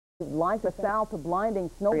Like the south, to blinding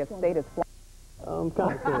snow state is I'm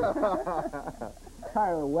kind of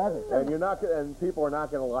tired of the weather. And you're not, and people are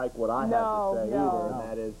not going to like what I have to say either. And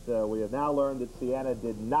that is, we have now learned that Siena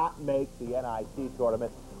did not make the NIT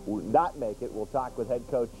tournament. Not make it. We'll talk with head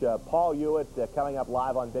coach Paul Hewitt coming up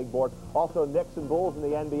live on Big Board. Also, Knicks and Bulls in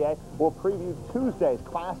the NBA. We'll preview Tuesday's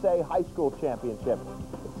Class A High School Championship.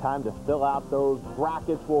 It's time to fill out those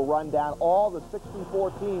brackets. We'll run down all the 64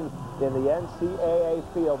 teams in the NCAA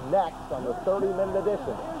field next on the 30-minute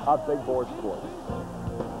edition of Big Board Sports.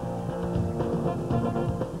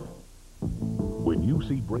 When you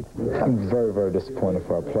see breakthrough, I'm very, very disappointed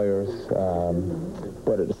for our players,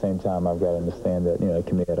 but at the same time, I've got to understand that, the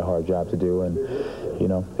committee had a hard job to do, and,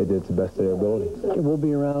 they did the best of their ability. We'll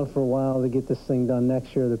be around for a while to get this thing done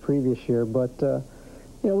next year or the previous year, but,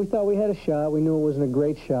 we thought we had a shot. We knew it wasn't a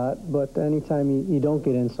great shot, but anytime you don't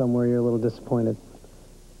get in somewhere, you're a little disappointed.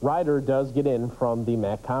 Ryder does get in from the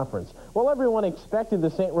MAAC conference. Well, everyone expected the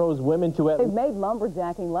St. Rose women to... They've made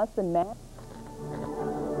lumberjacking less than MAAC.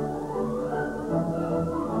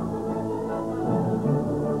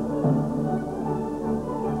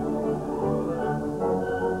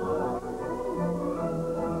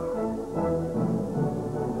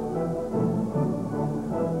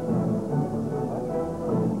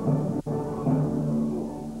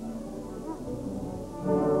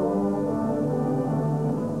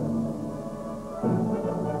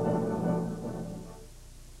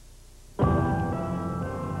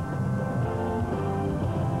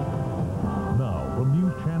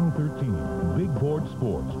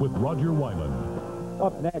 with Roger Weiland.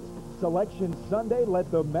 Up next, Selection Sunday. Let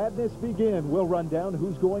the madness begin. We'll run down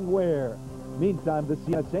who's going where. Meantime, the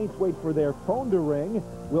Siena Saints wait for their phone to ring.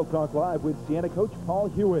 We'll talk live with Siena coach Paul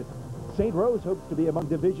Hewitt. St. Rose hopes to be among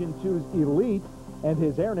Division II's elite, and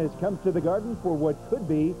his airness comes to the Garden for what could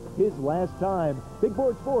be his last time. Big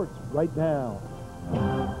Board Sports right now.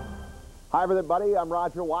 Hi, everybody. I'm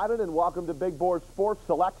Roger Weiland, and welcome to Big Board Sports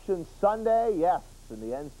Selection Sunday. Yes, in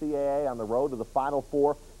the NCAA on the road to the Final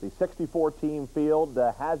Four. The 64-team field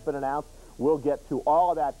has been announced. We'll get to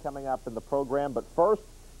all of that coming up in the program. But first,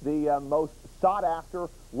 the most sought-after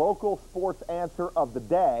local sports answer of the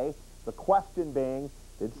day, the question being,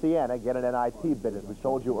 did Siena get an NIT bid? As we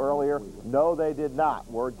told you earlier, no, they did not.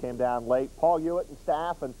 Word came down late. Paul Hewitt and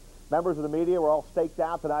staff and members of the media were all staked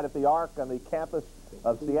out tonight at the Arc on the campus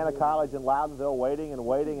of Siena College in Loudonville, waiting and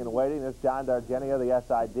waiting and waiting. There's John Dargenio, the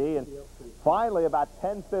SID. And finally, about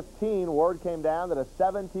 10:15, word came down that a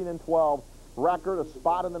 17-12 record, a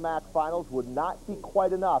spot in the MAAC finals, would not be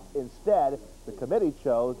quite enough. Instead, the committee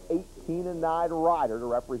chose 18-9 Ryder to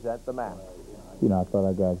represent the MAAC. I thought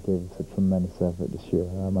our guys gave us a tremendous effort this year.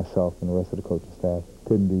 Myself and the rest of the coaching staff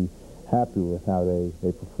couldn't be happy with how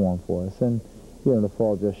they performed for us. And, to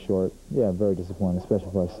fall just short, very disappointing, especially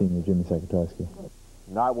for our senior, Jimmy Sekatarski.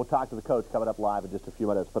 All right, we'll talk to the coach coming up live in just a few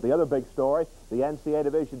minutes. But the other big story, the NCAA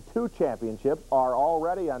Division II championships are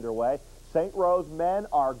already underway. St. Rose men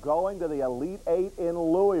are going to the Elite Eight in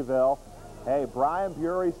Louisville. Hey, Brian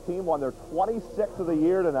Bury's team won their 26th of the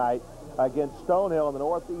year tonight against Stonehill in the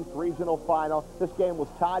Northeast Regional Final. This game was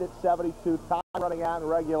tied at 72, time running out in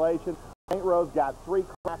regulation. St. Rose got 3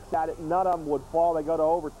 cracks at it. None of them would fall. They go to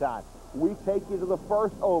overtime. We take you to the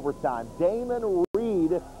first overtime. Damon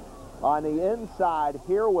Reed on the inside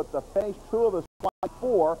here with the finish. 2 of the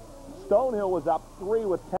 4. Stonehill was up 3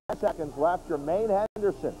 with 10 seconds left. Jermaine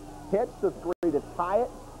Henderson hits the 3 to tie it,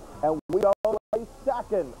 and we go to a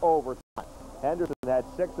second overtime. Henderson had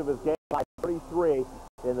 6 of his game by 33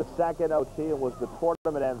 in the second OT and was the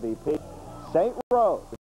tournament MVP. St. Rose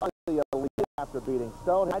the elite after beating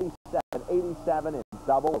Stone 97-87 in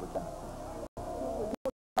double overtime.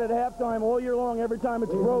 At halftime all year long, every time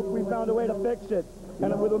it's broke, we found a way to fix it.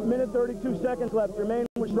 And with a minute 32 seconds left, Jermaine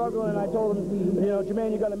was struggling, and I told him,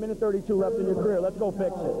 Jermaine, you got a minute 32 left in your career. Let's go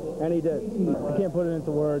fix it. And he did. I can't put it into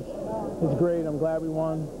words. It's great. I'm glad we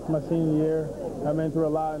won my senior year. I've been through a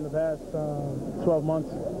lot in the past 12 months.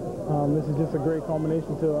 This is just a great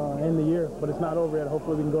culmination to end the year, but it's not over yet.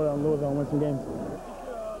 Hopefully we can go down to Louisville and win some games.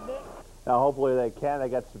 Now, hopefully they can. They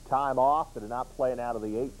get some time off. They're not playing out of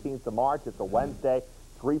the 18th of March. It's a Wednesday.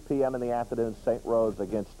 3 p.m. in the afternoon, St. Rose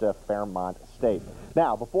against Fairmont State.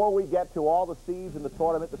 Now, before we get to all the seeds in the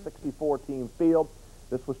tournament, the 64-team field,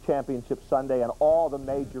 this was Championship Sunday in all the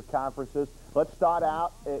major conferences. Let's start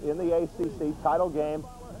out in the ACC title game.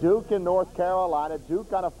 Duke and North Carolina.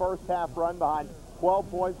 Duke on a first-half run behind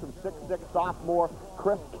 12 points from 6'6" sophomore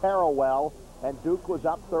Chris Carrawell, and Duke was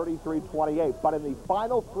up 33-28. But in the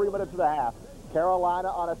final 3 minutes of the half, Carolina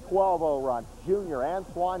on a 12-0 run. Junior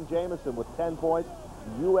Antoine Jameson with 10 points.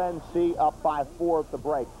 UNC up by 4 at the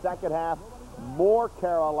break. Second half, more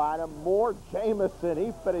Carolina, more Jamison.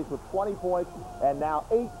 He finished with 20 points and now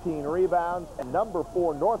 18 rebounds. And number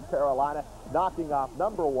 4, North Carolina, knocking off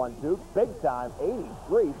number 1, Duke, big time,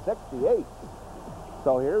 83-68.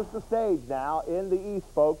 So here's the stage now in the East,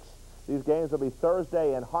 folks. These games will be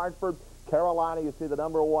Thursday in Hartford. Carolina, you see the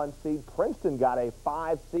number 1 seed. Princeton got a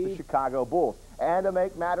 5 seed. Chicago Bulls. And to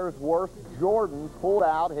make matters worse, Jordan pulled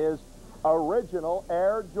out his original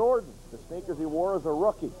Air Jordans, the sneakers he wore as a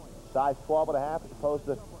rookie. Size 12.5 as opposed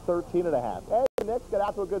to 13.5. Hey, the Knicks got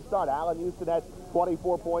out to a good start. Allen Houston had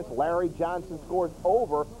 24 points. Larry Johnson scored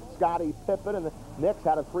over Scottie Pippen, and the Knicks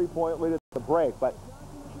had a 3-point lead at the break. But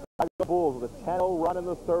the Bulls with a 10-0 run in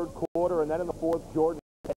the third quarter, and then in the fourth, Jordan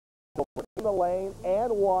in the lane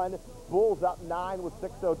and won. Bulls up 9 with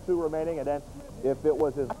 6:02 remaining, and then if it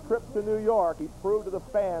was his trip to New York, he proved to the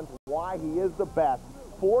fans why he is the best.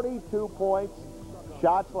 42 points,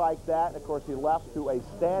 shots like that, and of course he left to a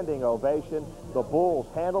standing ovation. The Bulls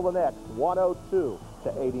handle the Knicks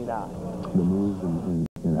 102-89. The moves and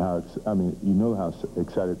how I mean, you know how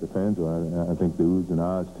excited the fans are. I think the oohs and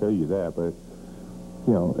ahs tell you that, but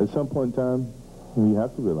you know, at some point in time, you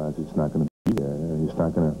have to realize it's not going to be there. It's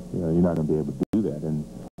not going to, you know, you're not going to be able to do that. And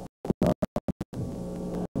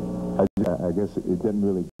I guess it didn't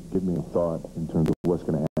really give me a thought in terms of what's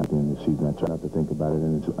going to happen in the season. I try not to think about it,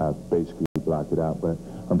 and I basically blocked it out. But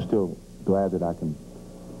I'm still glad that I can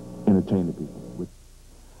entertain the people.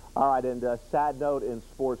 All right, and a sad note in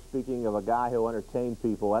sports, speaking of a guy who entertained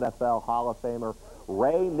people, NFL Hall of Famer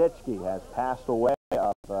Ray Nitschke has passed away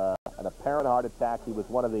of an apparent heart attack. He was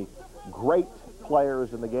one of the great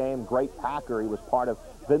players in the game, great Packer. He was part of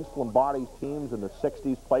Vince Lombardi's teams in the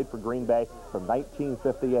 60s, played for Green Bay from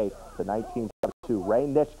 1958 to 1972. Ray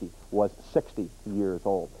Nitschke was 60 years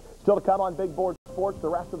old. Still to come on Big Board Sports the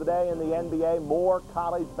rest of the day in the NBA, more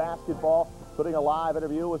college basketball, putting a live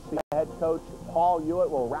interview with Siena head coach Paul Hewitt.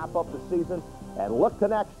 We'll wrap up the season and look to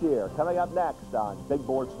next year. Coming up next on Big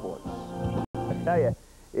Board Sports. I tell you,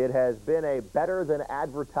 it has been a better than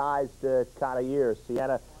advertised kind of year.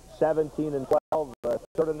 Siena 17-12,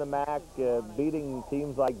 third in the MAAC, beating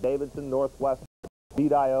teams like Davidson, Northwest,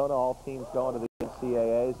 beat Iona, all teams going to the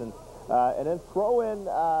NCAAs, and then throw in,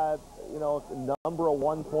 you know, number of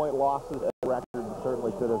 1-point losses. The record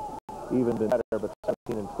certainly could have even been better, but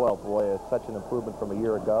 17-12, boy, it's such an improvement from a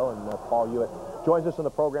year ago. And Paul Hewitt joins us on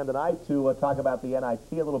the program tonight to talk about the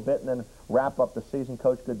NIT a little bit and then wrap up the season.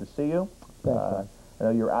 Coach, good to see you. Thanks, I know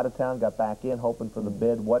you're out of town, got back in, hoping for the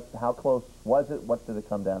bid. How close was it? What did it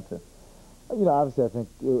come down to? You know, obviously, I think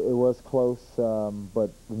it was close, but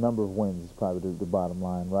the number of wins is probably the bottom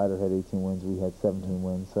line. Ryder had 18 wins, we had 17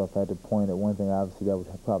 wins. So if I had to point at one thing, obviously, that would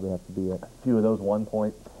probably have to be it. A few of those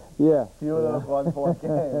 1-point. Yeah. Few of those 1-point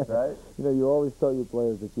games, right? You know, you always tell your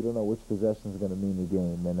players that you don't know which possession is going to mean your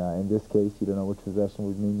game, and in this case, you don't know which possession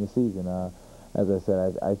would mean your season. As I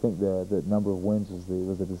said, I think the number of wins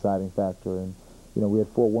was a deciding factor, and you know, we had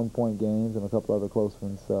 4 1-point games and a couple other close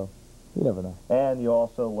ones, so you never know. And you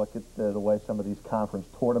also look at the way some of these conference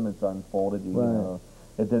tournaments unfolded. You know,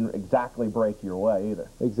 it didn't exactly break your way either.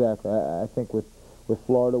 Exactly. I think with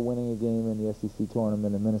Florida winning a game in the SEC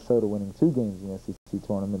tournament and Minnesota winning 2 games in the SEC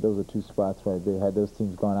tournament, those are 2 spots right there. Had those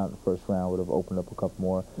teams gone out in the first round, would have opened up a couple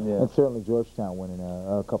more. Yeah. And certainly Georgetown winning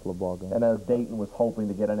a couple of ball games. And Dayton was hoping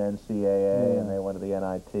to get an NCAA, and they went to the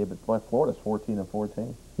NIT, but boy, Florida's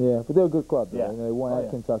 14-14. Yeah, but they're a good club. Yeah. And they won at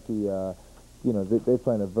yeah. Kentucky. You know, they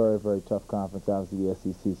play in a very, very tough conference, obviously the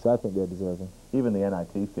SEC, so I think they're deserving. Even the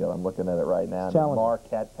NIT field, I'm looking at it right now.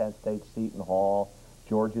 Marquette, Penn State, Seton Hall,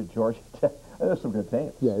 Georgia Tech. There's some good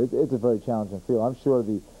teams. Yeah, it's a very challenging field. I'm sure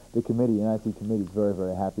the committee, NIT committee, is very,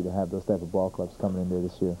 very happy to have those type of ball clubs coming in there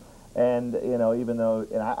this year. And, you know, even though,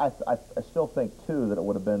 and I still think, too, that it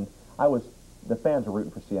would have been, the fans are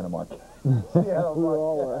rooting for Siena Marquette. Seattle we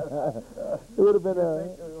all were. It would have been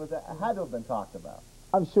it had to have been talked about.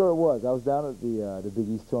 I'm sure it was. I was down at the Big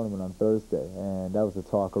East tournament on Thursday, and that was the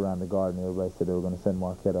talk around the Garden. Everybody said they were going to send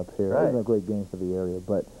Marquette up here. Right. It was a great game for the area.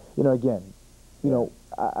 But, you know, again, you know,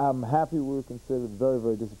 I'm happy we were considered, very,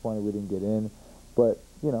 very disappointed we didn't get in. But,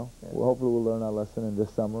 you know, hopefully we'll learn our lesson, and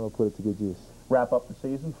this summer we'll put it to good use. Wrap up the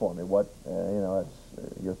season for me. What, you know,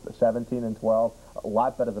 you're 17-12, a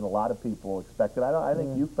lot better than a lot of people expected. I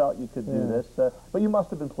think you felt you could do this, but you must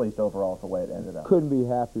have been pleased overall with the way it ended up. Couldn't be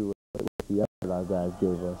happy with the effort our guys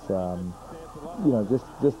gave us. You know,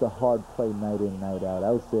 just a hard play night in, night out.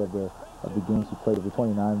 I would say of the games we played, of the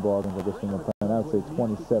 29 ball games I guess we were playing, I would say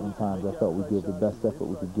 27 times I thought we gave the best effort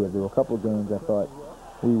we could give. There were a couple of games I thought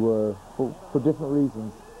we were, for different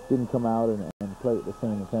reasons, didn't come out and play with the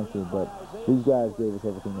same intensity, but these guys gave us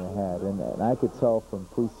everything they had. And I could tell from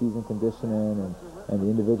preseason conditioning and the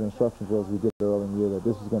individual instruction drills we did early in the year that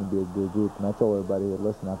this was going to be a good group. And I told everybody that,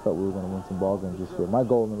 listen, I thought we were going to win some ball games this year. My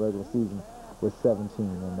goal in the regular season was 17,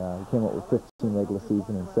 and we came up with 15 regular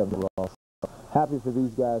season and 7 overall. So happy for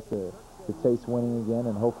these guys to taste winning again,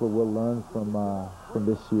 and hopefully we'll learn from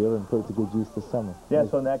this year and put it to good use this summer. Yeah,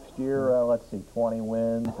 so next year, let's see, 20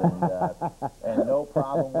 wins and no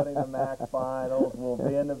problem winning the MAAC finals. We'll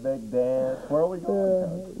be in the big dance. Where are we going,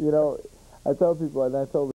 Coach? You know, I tell people, and I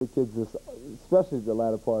told the kids this, especially the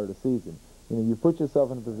latter part of the season, you know, you put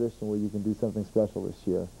yourself in a position where you can do something special this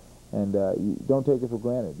year, and you don't take it for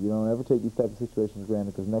granted. You don't ever take these type of situations for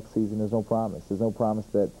granted, because next season there's no promise. There's no promise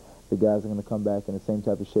that the guys are going to come back in the same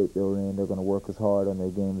type of shape they were in. They're going to work as hard on their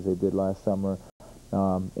game as they did last summer.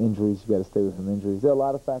 Injuries, you got to stay away from injuries. There are a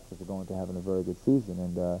lot of factors that go into having a very good season,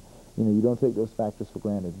 and you know, you don't take those factors for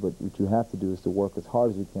granted. But what you have to do is to work as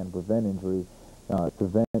hard as you can to prevent injury,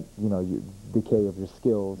 prevent decay of your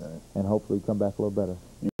skills, and hopefully come back a little better.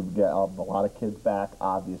 You've got a lot of kids back.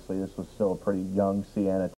 Obviously, this was still a pretty young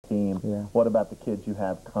Siena team. Yeah. What about the kids you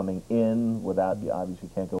have coming in? Without, you obviously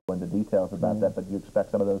can't go into details about that, but you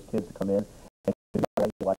expect some of those kids to come in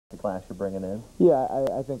and like the class you're bringing in? Yeah,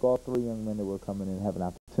 I think all 3 young men that were coming in have an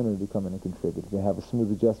opportunity to come in and contribute. If they have a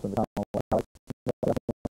smooth adjustment.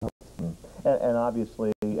 And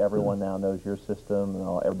obviously, everyone now knows your system,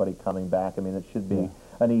 and everybody coming back. I mean, it should be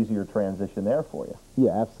an easier transition there for you.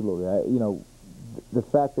 Yeah, absolutely. You know, the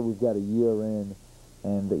fact that we've got a year in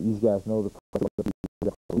and that these guys know the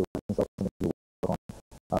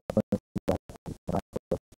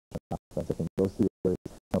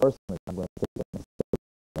personally, I'm going to take them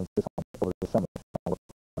over the summer.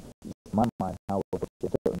 In my mind, how we'll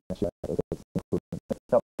get there next year. A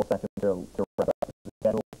couple seconds to wrap up the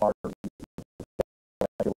schedule part.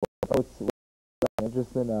 It's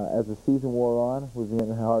interesting. As the season wore on, we've been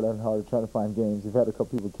getting harder and harder trying to find games. We've had a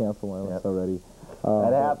couple people canceling us already.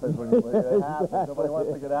 That happens when it happens. Exactly. Nobody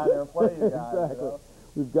wants to get out there and play you guys. Exactly. You know?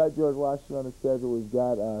 We've got George Washington on the schedule. We've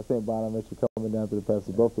got St. Bonaventure coming down to the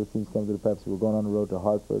Pepsi. Both those teams come to the Pepsi. We're going on the road to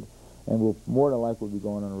Hartford, and we'll more than likely be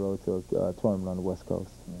going on the road to a tournament on the West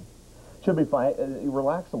Coast. Should be fine. You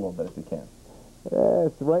relax a little bit if you can.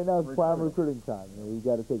 Yes, right now it's prime recruiting time. You know, we've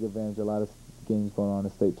got to take advantage of a lot of games going on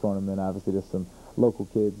in the state tournament. Obviously, there's some local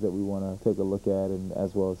kids that we want to take a look at, and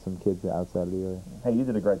as well as some kids outside of the area. Hey, you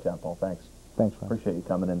did a great job, Paul. Thanks. Thanks, Ryan. Appreciate you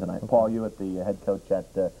coming in tonight. Okay. Paul Hewitt, the head coach at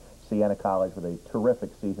Siena College, with a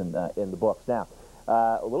terrific season in the books. Now,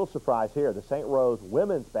 a little surprise here. The St. Rose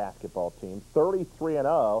women's basketball team,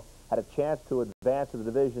 33-0, had a chance to advance to the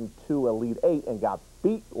Division II Elite 8 and got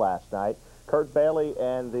beat last night. Kurt Bailey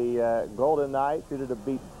and the Golden Knights needed to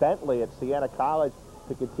beat Bentley at Siena College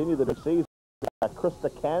to continue the season. Krista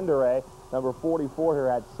Candaray, number 44 here,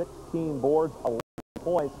 had 16 boards, 11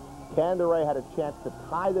 points. Candaray had a chance to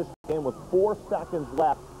tie this game with 4 seconds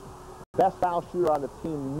left. Best foul shooter on the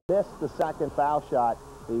team missed the second foul shot.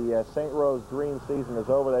 The St. Rose Dream season is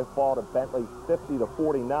over. They fall to Bentley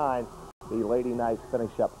 50-49. The Lady Knights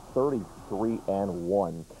finish up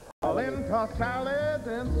 33-1. Tossed salad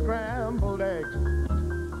and scrambled eggs.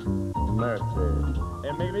 Mercy.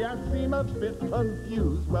 And maybe I seem a bit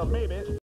confused. Well, maybe.